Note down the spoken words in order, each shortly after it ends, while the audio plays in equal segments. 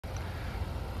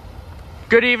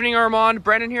Good evening, Armand.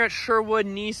 Brendan here at Sherwood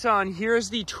Nissan.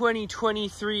 Here's the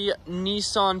 2023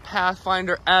 Nissan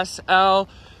Pathfinder SL.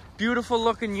 Beautiful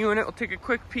looking unit. We'll take a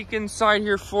quick peek inside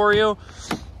here for you.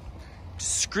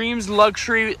 Screams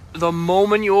luxury the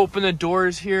moment you open the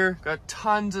doors here. Got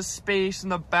tons of space in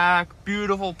the back.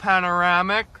 Beautiful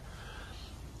panoramic.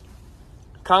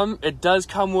 It does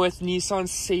come with Nissan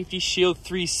Safety Shield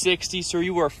 360, so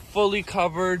you are fully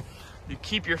covered. You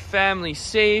keep your family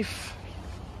safe.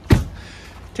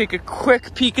 Take a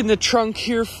quick peek in the trunk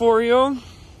here for you.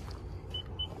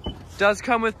 Does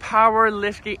come with power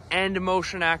liftgate and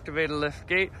motion activated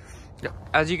liftgate.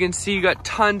 As you can see, you got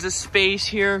tons of space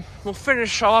here. We'll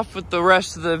finish off with the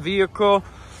rest of the vehicle.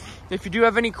 If you do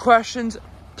have any questions,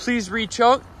 please reach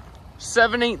out.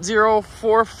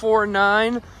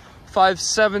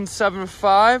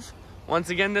 780-449-5775. Once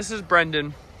again, this is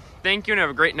Brendan. Thank you and have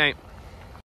a great night.